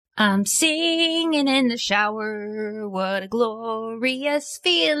I'm singing in the shower, what a glorious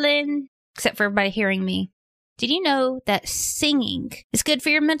feeling. Except for everybody hearing me. Did you know that singing is good for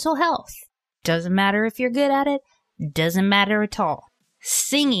your mental health? Doesn't matter if you're good at it, doesn't matter at all.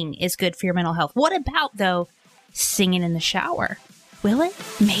 Singing is good for your mental health. What about, though, singing in the shower? Will it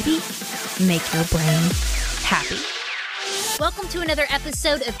maybe make your brain happy? Welcome to another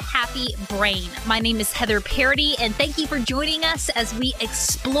episode of Happy Brain. My name is Heather Parody, and thank you for joining us as we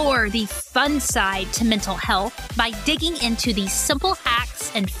explore the fun side to mental health by digging into the simple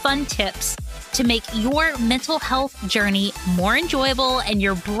hacks and fun tips to make your mental health journey more enjoyable and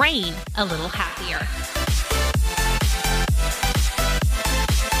your brain a little happier.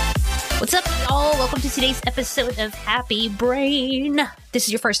 What's up, y'all? Welcome to today's episode of Happy Brain. This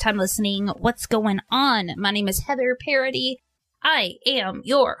is your first time listening. What's going on? My name is Heather Parody. I am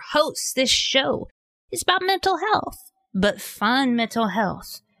your host. This show is about mental health, but fun mental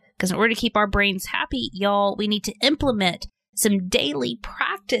health. Because in order to keep our brains happy, y'all, we need to implement some daily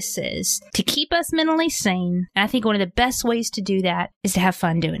practices to keep us mentally sane. And I think one of the best ways to do that is to have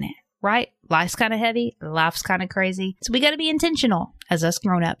fun doing it, right? Life's kind of heavy. Life's kind of crazy. So we got to be intentional as us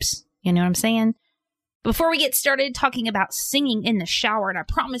grown-ups. You know what I'm saying? Before we get started talking about singing in the shower, and I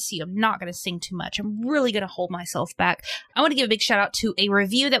promise you I'm not going to sing too much. I'm really going to hold myself back. I want to give a big shout out to a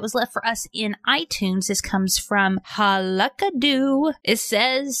review that was left for us in iTunes. This comes from Halakadoo. It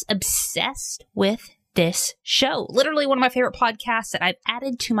says, obsessed with this show. Literally one of my favorite podcasts that I've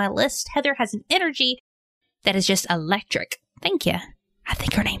added to my list. Heather has an energy that is just electric. Thank you. I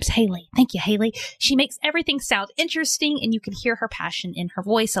think her name's Haley. Thank you, Haley. She makes everything sound interesting, and you can hear her passion in her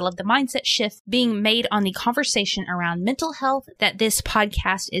voice. I love the mindset shift being made on the conversation around mental health that this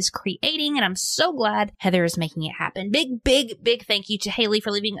podcast is creating, and I'm so glad Heather is making it happen. Big thank you to Haley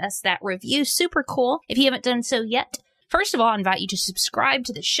for leaving us that review. Super cool. If you haven't done so yet, first of all, I invite you to subscribe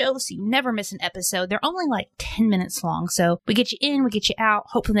to the show so you never miss an episode. They're only like 10 minutes long, so we get you in, we get you out,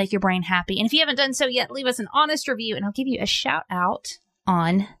 hopefully make your brain happy. And if you haven't done so yet, leave us an honest review, and I'll give you a shout out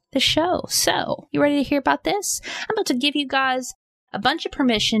on the show. So, you ready to hear about this? I'm about to give you guys a bunch of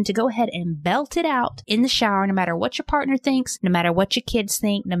permission to go ahead and belt it out in the shower, no matter what your partner thinks, no matter what your kids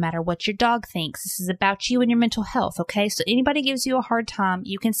think, no matter what your dog thinks. This is about you and your mental health, okay? So anybody gives you a hard time,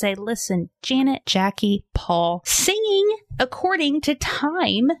 you can say, listen, Janet, Jackie, Paul, singing according to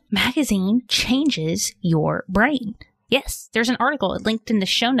Time magazine changes your brain. Yes, there's an article linked in the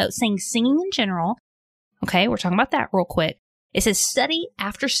show notes saying singing in general. Okay, we're talking about that real quick. It says study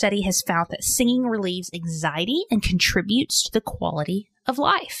after study has found that singing relieves anxiety and contributes to the quality of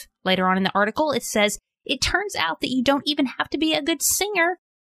life. Later on in the article, it says it turns out that you don't even have to be a good singer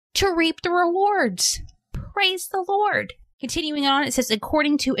to reap the rewards. Praise the Lord. Continuing on, it says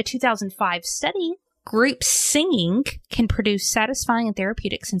according to a 2005 study, group singing can produce satisfying and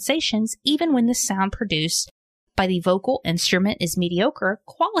therapeutic sensations even when the sound produced by the vocal instrument is mediocre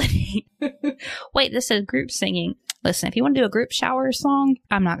quality. Wait, this says group singing. Listen, if you want to do a group shower song,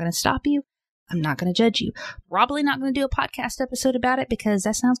 I'm not going to stop you. I'm not going to judge you. Probably not going to do a podcast episode about it because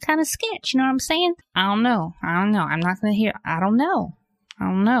that sounds kind of sketch. You know what I'm saying? I don't know. I'm not going to hear. I don't know.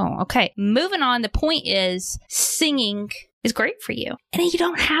 Okay, moving on. The point is singing is great for you. And you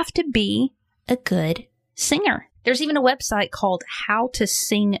don't have to be a good singer. There's even a website called How to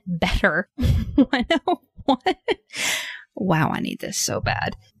Sing Better. I know. What? Wow, I need this so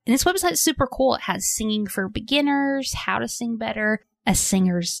bad. And this website is super cool. It has singing for beginners, how to sing better, a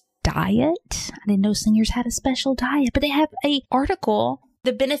singer's diet. I didn't know singers had a special diet, but they have an article,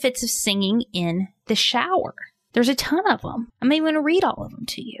 the benefits of singing in the shower. There's a ton of them. I may want to read all of them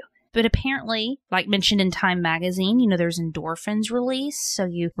to you. But apparently, like mentioned in Time magazine, there's endorphins released, so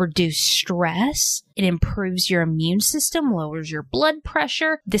you reduce stress. It improves your immune system, lowers your blood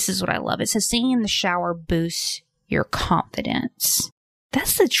pressure. This is what I love. It says singing in the shower boosts your confidence.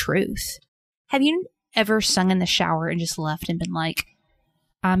 That's the truth. Have you ever sung in the shower and just left and been like,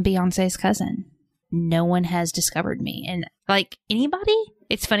 I'm Beyonce's cousin. No one has discovered me. And like anybody?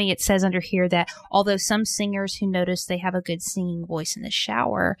 It's funny. It says under here that although some singers who notice they have a good singing voice in the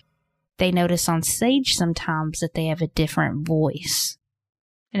shower, they notice on stage sometimes that they have a different voice.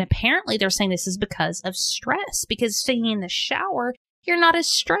 And apparently they're saying this is because of stress, because singing in the shower, you're not as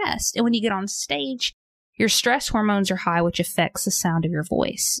stressed. And when you get on stage, your stress hormones are high, which affects the sound of your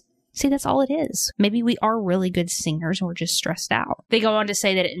voice. See, that's all it is. Maybe we are really good singers and we're just stressed out. They go on to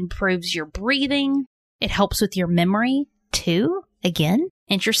say that it improves your breathing. It helps with your memory, too. Again,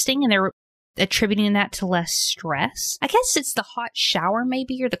 interesting. And they're attributing that to less stress. I guess it's the hot shower,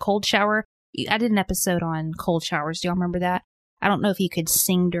 maybe, or the cold shower. I did an episode on cold showers. Do y'all remember that? I don't know if you could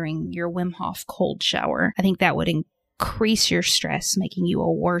sing during your Wim Hof cold shower. I think that would increase your stress, making you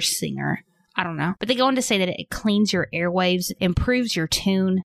a worse singer. I don't know. But they go on to say that it cleans your airwaves, improves your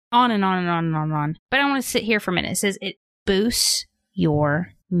tune, on and on and on and on and on. But I want to sit here for a minute. It says it boosts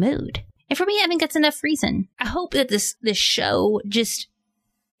your mood. And for me, I think that's enough reason. I hope that this show just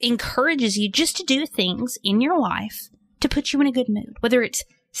encourages you just to do things in your life to put you in a good mood. Whether it's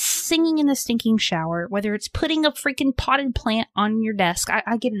singing in the stinking shower, whether it's putting a freaking potted plant on your desk.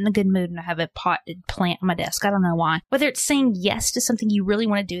 I get in a good mood and I have a potted plant on my desk. I don't know why. Whether it's saying yes to something you really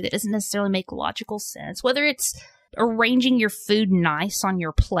want to do that doesn't necessarily make logical sense. Whether it's arranging your food nice on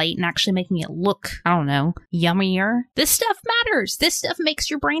your plate and actually making it look, I don't know, yummier. This stuff matters. This stuff makes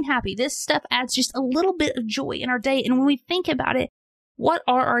your brain happy. This stuff adds just a little bit of joy in our day. And when we think about it, what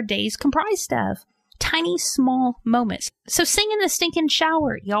are our days comprised of? Tiny, small moments. So sing in the stinking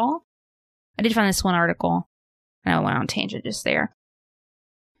shower, y'all. I did find this one article. I went on a tangent just there.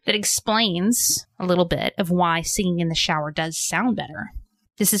 That explains a little bit of why singing in the shower does sound better.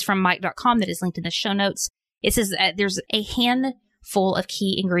 This is from Mic.com that is linked in the show notes. It says that there's a handful of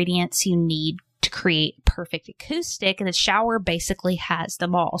key ingredients you need to create perfect acoustic, and the shower basically has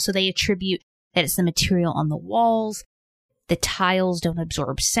them all. So they attribute that it's the material on the walls. The tiles don't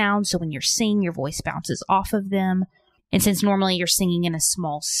absorb sound, so when you're singing, your voice bounces off of them. And since normally you're singing in a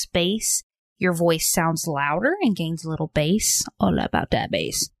small space, your voice sounds louder and gains a little bass. All about that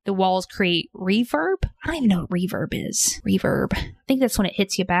bass. The walls create reverb. I don't even know what reverb is. Reverb. I think that's when it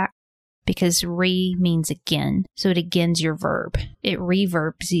hits you back. Because re means again. So it agains your verb. It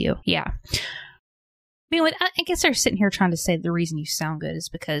reverbs you. Yeah. Anyway, I guess they're sitting here trying to say the reason you sound good is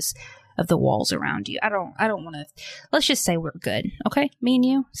because of the walls around you. I don't want to. Let's just say we're good. Okay? Me and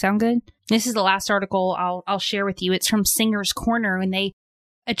you sound good. This is the last article I'll share with you. It's from Singer's Corner, and they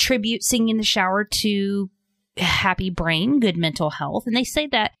attribute singing in the shower to happy brain, good mental health. And they say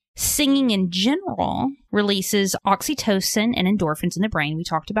that singing in general releases oxytocin and endorphins in the brain. We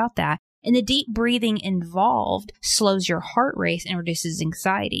talked about that. And the deep breathing involved slows your heart rate and reduces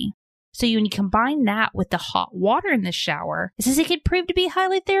anxiety. So when you combine that with the hot water in the shower, it says it could prove to be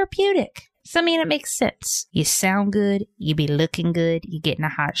highly therapeutic. So, I mean, it makes sense. You sound good. You be looking good. You get in a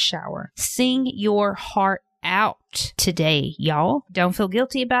hot shower. Sing your heart out today, y'all. Don't feel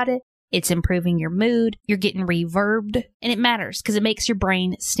guilty about it. It's improving your mood. You're getting reverbed. And it matters because it makes your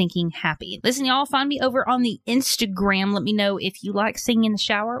brain stinking happy. Listen, y'all, find me over on the Instagram. Let me know if you like singing in the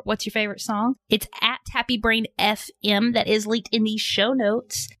shower. What's your favorite song? It's at HappyBrainFM. That is linked in the show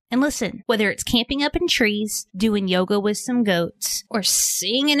notes. And listen, whether it's camping up in trees, doing yoga with some goats, or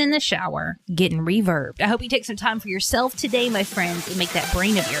singing in the shower, getting reverbed. I hope you take some time for yourself today, my friends, and make that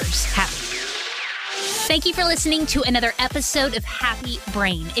brain of yours happy. Thank you for listening to another episode of Happy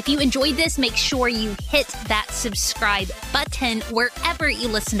Brain. If you enjoyed this, make sure you hit that subscribe button wherever you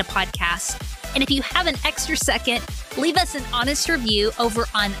listen to podcasts. And if you have an extra second, leave us an honest review over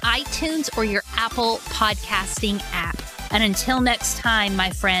on iTunes or your Apple podcasting app. And until next time,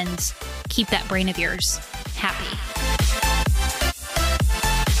 my friends, keep that brain of yours happy.